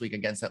week last week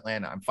against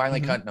Atlanta. I'm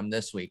finally cutting them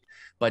this week,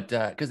 but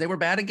because they were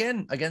bad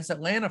again against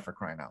Atlanta, for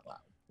crying out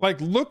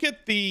loud. Look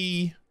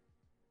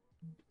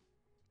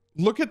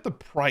at the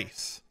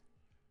price.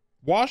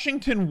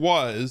 Washington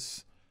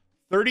was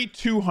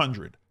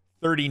 3,200,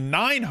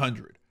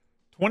 3,900,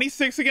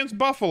 26 against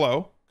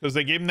Buffalo because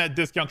they gave them that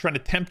discount trying to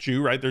tempt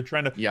you, right? They're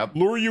trying to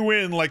lure you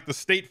in like the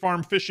State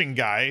Farm fishing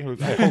guy. I hope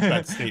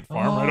that's State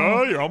Farm, right?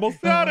 Oh, you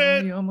almost got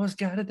it. You almost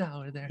got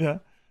 $1 there.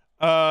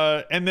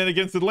 Yeah. And then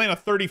against Atlanta,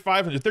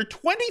 3,500. They're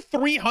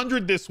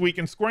 2,300 this week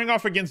and scoring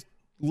off against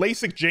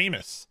LASIK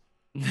Jameis.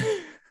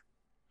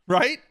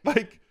 Right?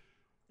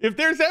 If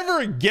there's ever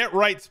a get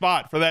right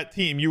spot for that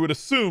team, you would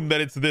assume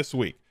that it's this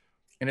week.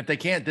 And if they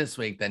can't this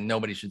week, then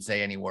nobody should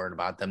say any word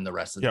about them the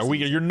rest of the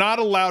season. You're not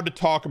allowed to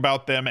talk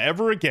about them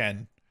ever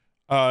again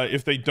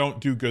if they don't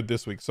do good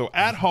this week. So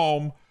at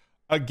home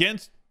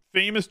against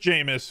famous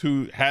Jameis,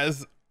 who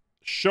has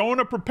shown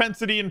a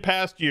propensity in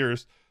past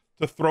years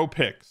to throw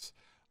picks.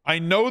 I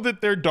know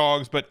that they're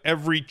dogs, but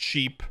every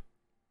cheap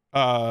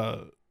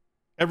defense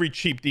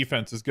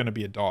is going to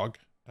be a dog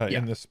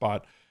in this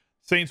spot.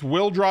 Saints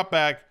will drop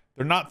back.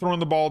 They're not throwing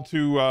the ball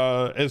to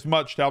as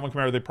much to Alvin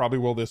Kamara. They probably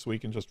will this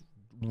week and just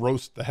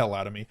roast the hell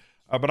out of me.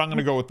 But I'm going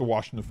to go with the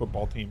Washington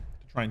football team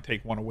to try and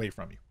take one away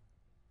from you.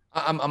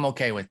 I'm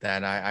okay with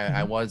that.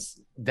 I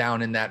was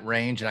down in that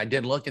range, and I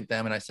did look at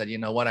them, and I said, you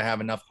know what? I have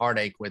enough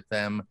heartache with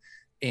them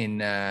in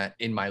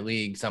my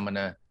leagues. I'm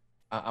gonna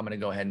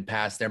go ahead and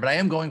pass there. But I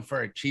am going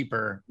for a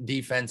cheaper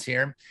defense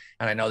here,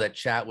 and I know that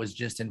chat was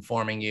just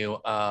informing you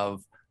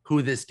of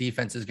who this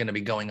defense is going to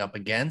be going up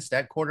against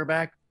at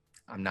quarterback.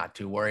 I'm not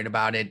too worried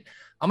about it.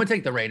 I'm going to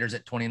take the Raiders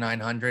at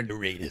 2,900. The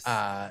Raiders.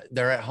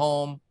 They're at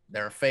home.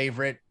 They're a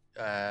favorite.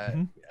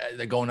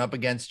 They're going up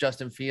against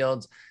Justin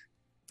Fields.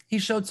 He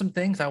showed some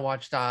things. I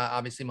watched,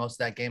 obviously, most of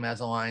that game as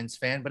a Lions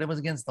fan, but it was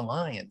against the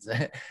Lions.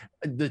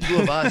 The two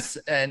of us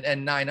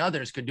and 9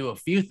 others could do a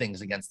few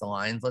things against the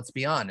Lions, let's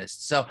be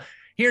honest. So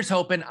here's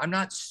hoping. I'm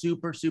not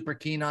super, super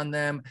keen on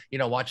them.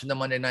 Watching the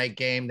Monday night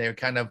game, they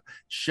kind of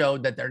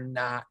showed that they're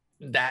not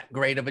that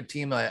great of a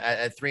team.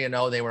 At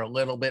 3-0, they were a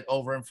little bit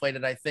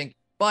overinflated, I think.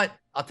 But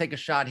I'll take a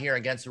shot here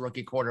against a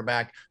rookie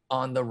quarterback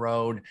on the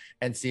road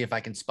and see if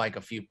I can spike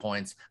a few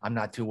points. I'm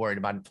not too worried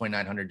about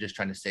 2,900, just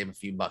trying to save a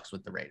few bucks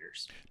with the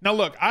Raiders. Now,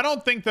 look, I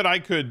don't think that I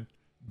could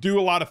do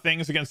a lot of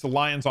things against the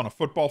Lions on a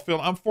football field.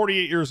 I'm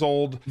 48 years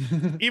old.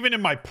 Even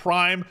in my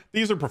prime,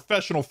 these are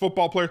professional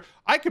football players.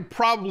 I could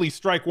probably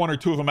strike 1 or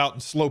 2 of them out in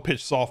slow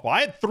pitch softball.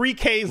 I had 3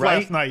 Ks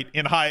last night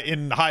in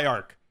high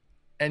arc.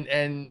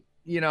 And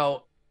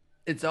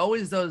it's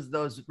always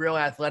those real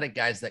athletic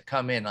guys that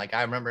come in. Like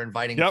I remember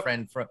inviting a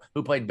friend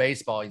who played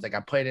baseball. He's like, I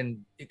played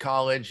in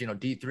college,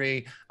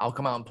 D3. I'll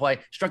come out and play.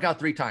 Struck out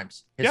 3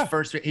 times. His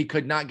first, he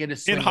could not get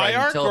his swing in high right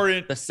arc until or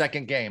in the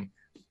second game.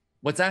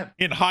 What's that?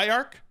 In high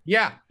arc?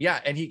 Yeah,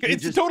 and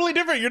it's just totally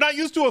different. You're not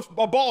used to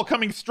a ball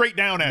coming straight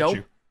down at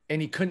you.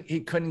 And he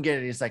couldn't get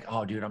it. He's like,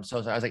 oh, dude, I'm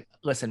so sorry. I was like,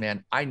 listen,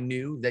 man, I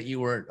knew that you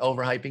were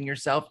overhyping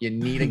yourself. You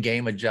need a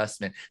game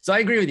adjustment. So I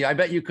agree with you. I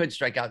bet you could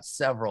strike out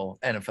several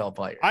NFL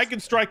players. I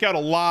could strike out a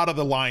lot of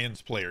the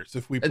Lions players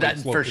if we played that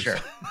for sure.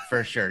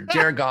 For sure.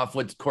 Jared Goff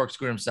would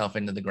corkscrew himself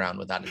into the ground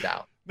without a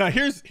doubt. Now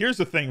here's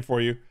the thing for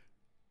you.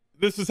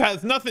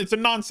 Has nothing. It's a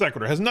non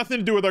sequitur. Has nothing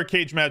to do with our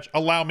cage match.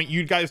 Allow me.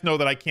 You guys know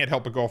that I can't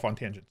help but go off on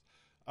tangents.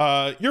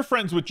 You're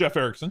friends with Jeff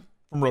Erickson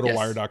from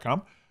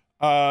rotowire.com.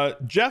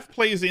 Jeff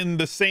plays at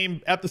the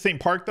same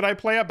park that I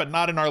play at, but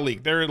not in our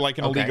league. They're like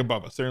in a league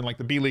above us. They're in like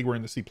the B league. We're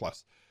in the C+.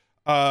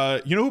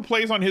 You know who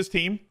plays on his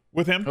team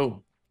with him?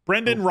 Who?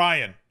 Brendan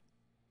Ryan.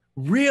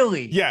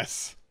 Really?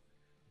 Yes.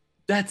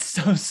 That's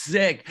so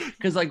sick.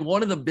 Because like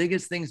one of the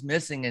biggest things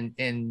missing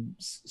in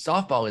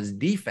softball is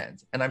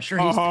defense. And I'm sure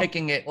he's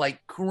picking it like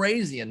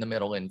crazy in the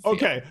middle infield.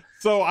 Okay.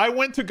 So I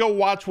went to go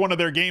watch one of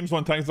their games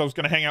one time because I was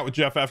going to hang out with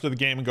Jeff after the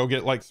game and go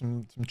get like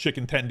some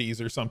chicken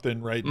tendies or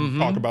something, right? And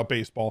talk about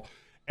baseball.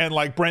 And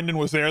like Brendan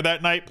was there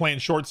that night playing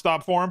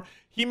shortstop for him.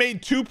 He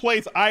made 2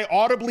 plays. I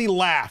audibly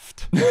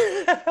laughed.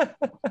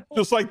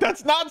 Just like,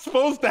 that's not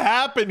supposed to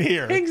happen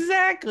here.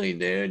 Exactly,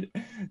 dude.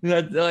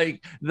 That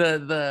like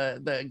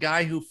the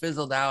guy who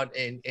fizzled out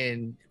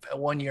in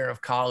 1 year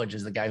of college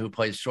is the guy who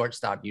plays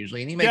shortstop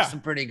usually, and he makes some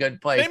pretty good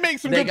plays. They make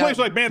some good plays.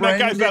 Like, man, that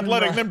guy's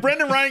athletic. And then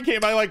Brendan Ryan came.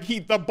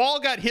 The ball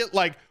got hit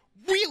like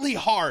really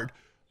hard.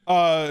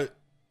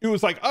 It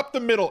was like up the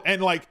middle,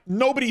 and like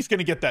nobody's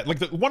gonna get that.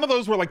 Like one of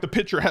those where like the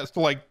pitcher has to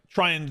like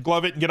try and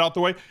glove it and get out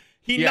the way.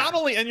 He not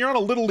only, and you're on a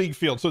little league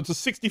field, so it's a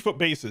 60-foot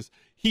bases.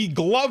 He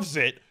gloves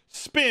it,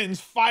 spins,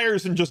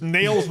 fires, and just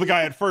nails the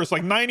guy at first.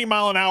 Like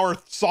 90-mile-an-hour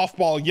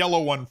softball,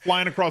 yellow one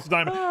flying across the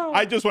diamond.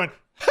 I just went.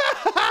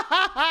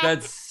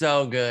 That's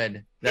so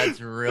good.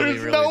 That's really, There's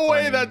really no funny.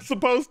 way that's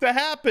supposed to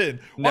happen.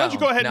 Why don't you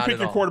go ahead and pick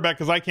your quarterback,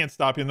 because I can't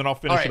stop you, and then I'll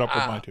finish it up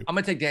with my 2. I'm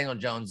gonna take Daniel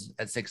Jones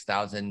at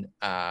 6,000.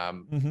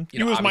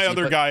 He was my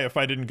other guy if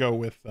I didn't go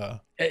with.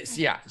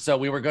 So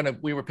we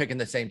were picking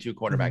the same 2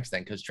 quarterbacks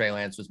then, because Trey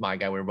Lance was my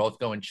guy. We were both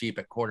going cheap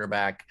at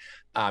quarterback.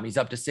 He's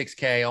up to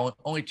 6K,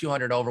 only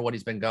 200 over what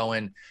he's been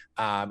going,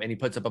 and he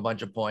puts up a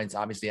bunch of points.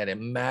 Obviously, had a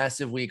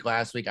massive week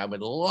last week. I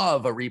would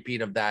love a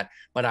repeat of that,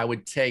 but I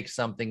would take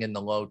something in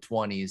the low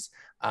 20s.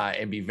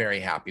 And be very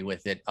happy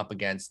with it up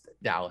against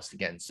Dallas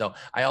again. So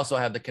I also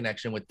have the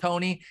connection with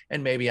Tony,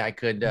 and maybe I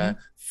could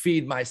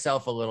feed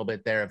myself a little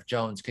bit there if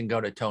Jones can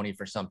go to Tony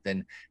for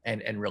something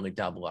and really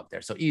double up there.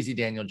 So easy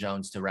Daniel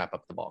Jones to wrap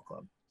up the ball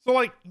club. So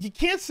like you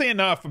can't say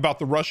enough about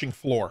the rushing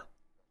floor,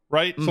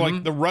 right? So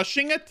like the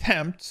rushing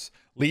attempts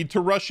lead to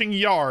rushing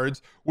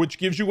yards, which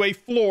gives you a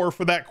floor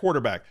for that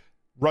quarterback.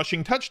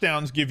 Rushing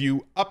touchdowns give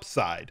you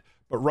upside,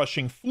 but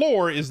rushing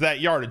floor is that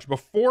yardage.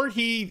 Before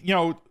he,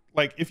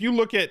 like if you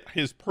look at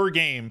his per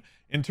game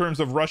in terms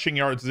of rushing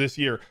yards this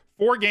year,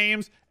 4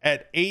 games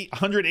at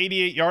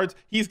 888 yards,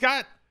 he's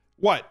got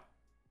what?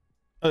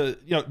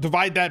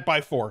 Divide that by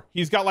 4.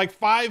 He's got like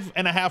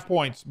 5.5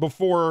 points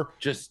before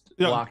just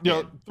locked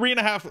in.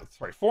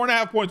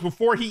 4.5 points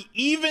before he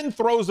even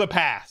throws a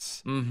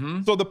pass.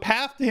 So the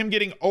path to him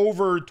getting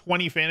over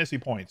 20 fantasy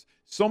points,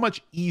 so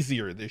much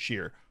easier this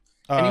year.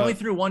 And he only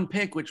threw 1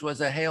 pick, which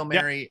was a Hail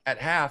Mary at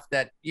half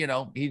that,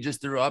 he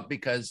just threw up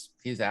because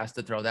he's asked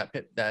to throw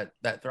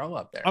that throw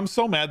up there. I'm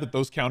so mad that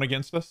those count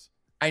against us.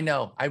 I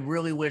know. I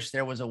really wish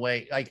there was a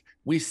way. Like,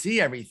 we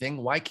see everything.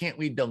 Why can't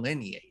we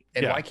delineate?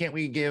 And why can't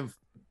we give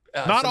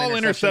not all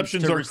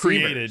interceptions are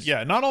created.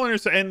 Yeah, not all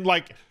interceptions. And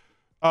like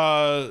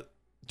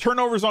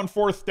turnovers on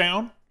 4th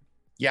down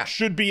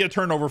should be a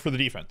turnover for the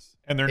defense.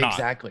 And they're not.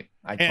 Exactly.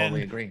 I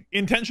totally agree.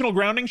 Intentional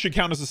grounding should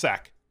count as a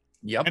sack.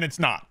 Yep. And it's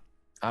not.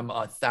 I'm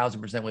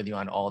 1,000% with you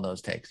on all those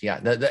takes.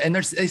 Yeah, and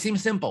they seem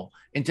simple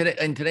in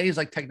today's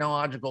like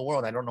technological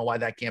world. I don't know why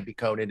that can't be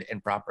coded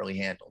and properly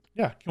handled.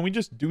 Yeah, can we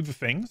just do the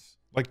things?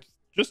 Like,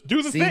 just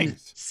do the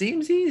things.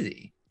 Seems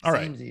easy. All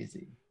right. Seems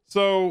easy.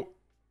 So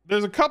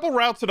there's a couple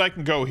routes that I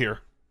can go here,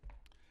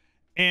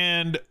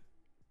 and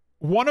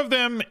one of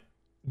them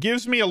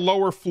gives me a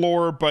lower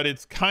floor, but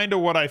it's kind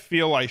of what I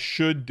feel I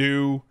should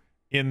do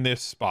in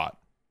this spot.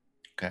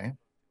 Okay.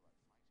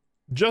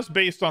 Just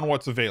based on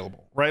what's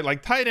available, right?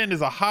 Like tight end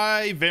is a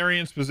high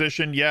variance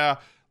position. Yeah.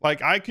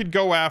 Like I could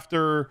go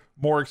after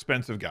more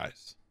expensive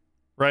guys,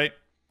 right?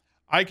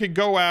 I could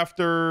go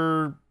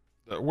after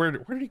where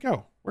did he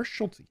go? Where's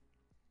Schultz?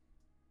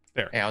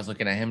 There. Yeah, I was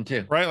looking at him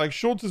too. Right? Like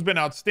Schultz has been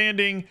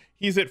outstanding.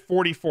 He's at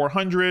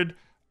 4,400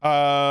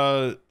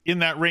 in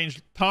that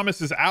range. Thomas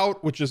is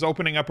out, which is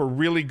opening up a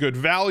really good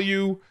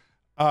value.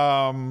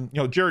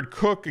 Jared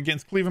Cook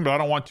against Cleveland, but I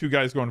don't want 2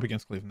 guys going up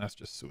against Cleveland. That's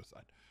just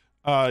suicide.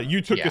 You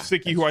took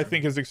Gesicki, who I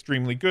think is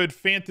extremely good.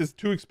 Fant is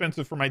too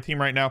expensive for my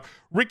team right now.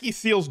 Ricky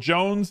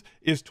Seals-Jones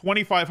is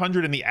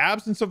 2,500 in the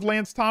absence of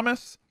Lance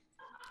Thomas.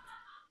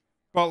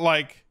 But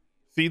like,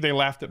 see, they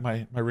laughed at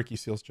my Ricky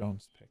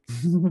Seals-Jones pick.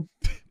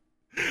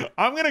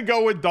 I'm going to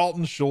go with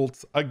Dalton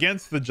Schultz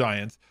against the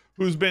Giants,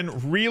 who's been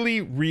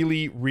really,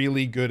 really,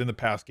 really good in the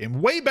past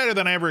game. Way better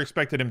than I ever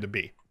expected him to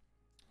be.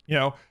 You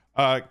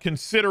know,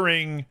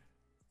 considering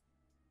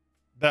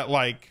that,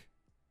 like,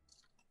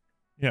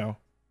 you know,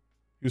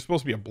 he was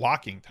supposed to be a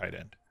blocking tight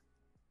end.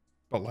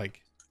 But,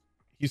 like,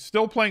 he's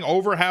still playing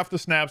over half the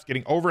snaps,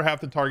 getting over half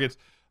the targets,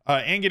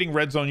 and getting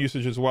red zone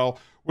usage as well,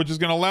 which is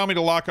going to allow me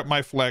to lock up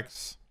my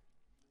flex.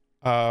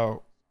 And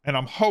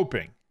I'm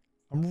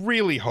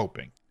really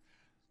hoping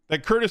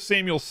that Curtis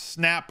Samuel's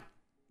snap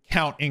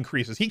count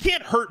increases. He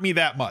can't hurt me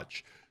that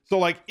much. So,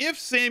 like, if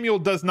Samuel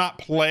does not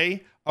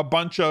play a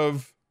bunch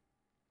of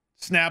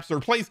snaps or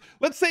plays,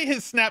 let's say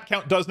his snap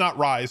count does not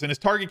rise and his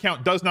target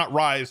count does not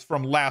rise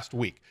from last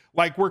week,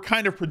 like we're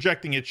kind of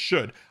projecting it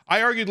should.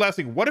 I argued last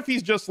week, what if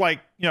he's just like,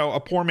 you know, a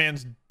poor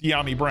man's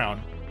De'Ami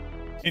Brown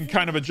in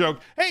kind of a joke?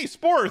 Hey,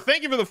 Sporer,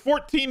 thank you for the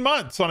 14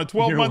 months on a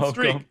 12-month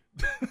streak.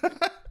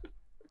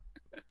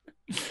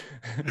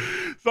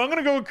 So I'm going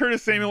to go with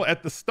Curtis Samuel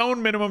at the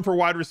stone minimum for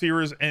wide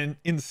receivers, and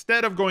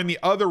instead of going the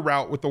other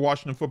route with the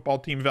Washington football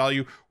team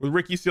value with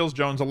Ricky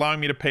Seals-Jones, allowing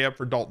me to pay up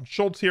for Dalton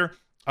Schultz here.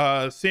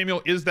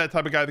 Samuel is that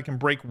type of guy that can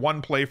break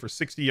one play for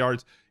 60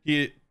 yards.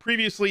 He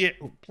previously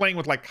playing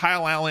with like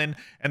Kyle Allen,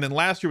 and then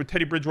last year with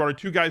Teddy Bridgewater,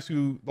 two guys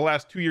who the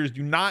last 2 years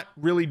do not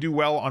really do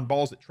well on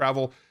balls that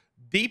travel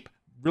deep.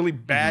 Really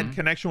bad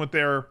connection with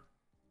their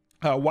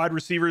wide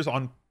receivers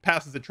on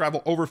passes that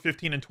travel over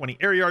 15 and 20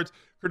 air yards.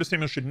 Curtis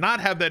Samuel should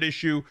not have that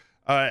issue,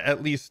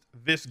 at least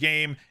this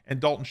game, and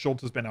Dalton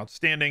Schultz has been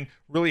outstanding.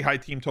 Really high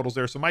team totals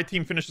there. So my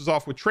team finishes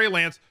off with Trey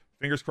Lance.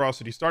 Fingers crossed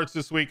that he starts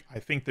this week. I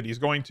think that he's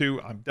going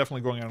to. I'm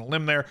definitely going on a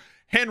limb there.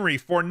 Henry,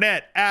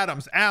 Fournette,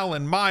 Adams,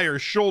 Allen,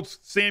 Myers, Schultz,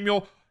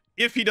 Samuel.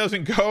 If he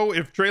doesn't go,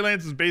 if Trey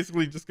Lance is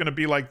basically just going to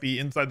be like the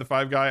inside the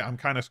five guy, I'm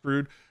kind of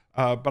screwed.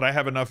 But I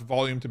have enough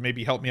volume to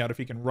maybe help me out if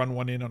he can run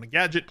one in on a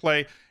gadget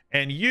play.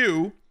 And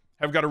you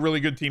have got a really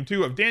good team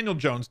too of Daniel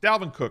Jones,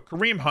 Dalvin Cook,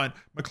 Kareem Hunt,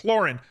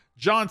 McLaurin,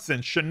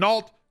 Johnson,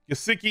 Chenault,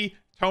 Gesicki,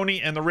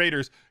 Tony, and the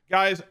Raiders.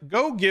 Guys,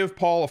 go give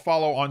Paul a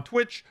follow on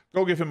Twitch.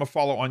 Go give him a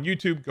follow on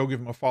YouTube. Go give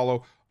him a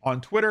follow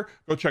on Twitter.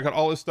 Go check out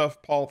all his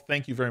stuff. Paul,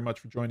 thank you very much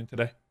for joining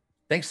today.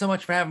 Thanks so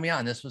much for having me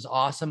on. This was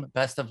awesome.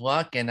 Best of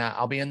luck, and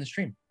I'll be in the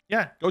stream.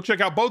 Yeah, go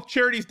check out both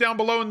charities down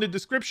below in the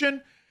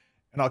description,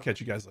 and I'll catch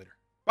you guys later.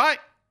 Bye.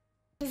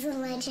 He's a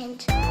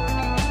legend.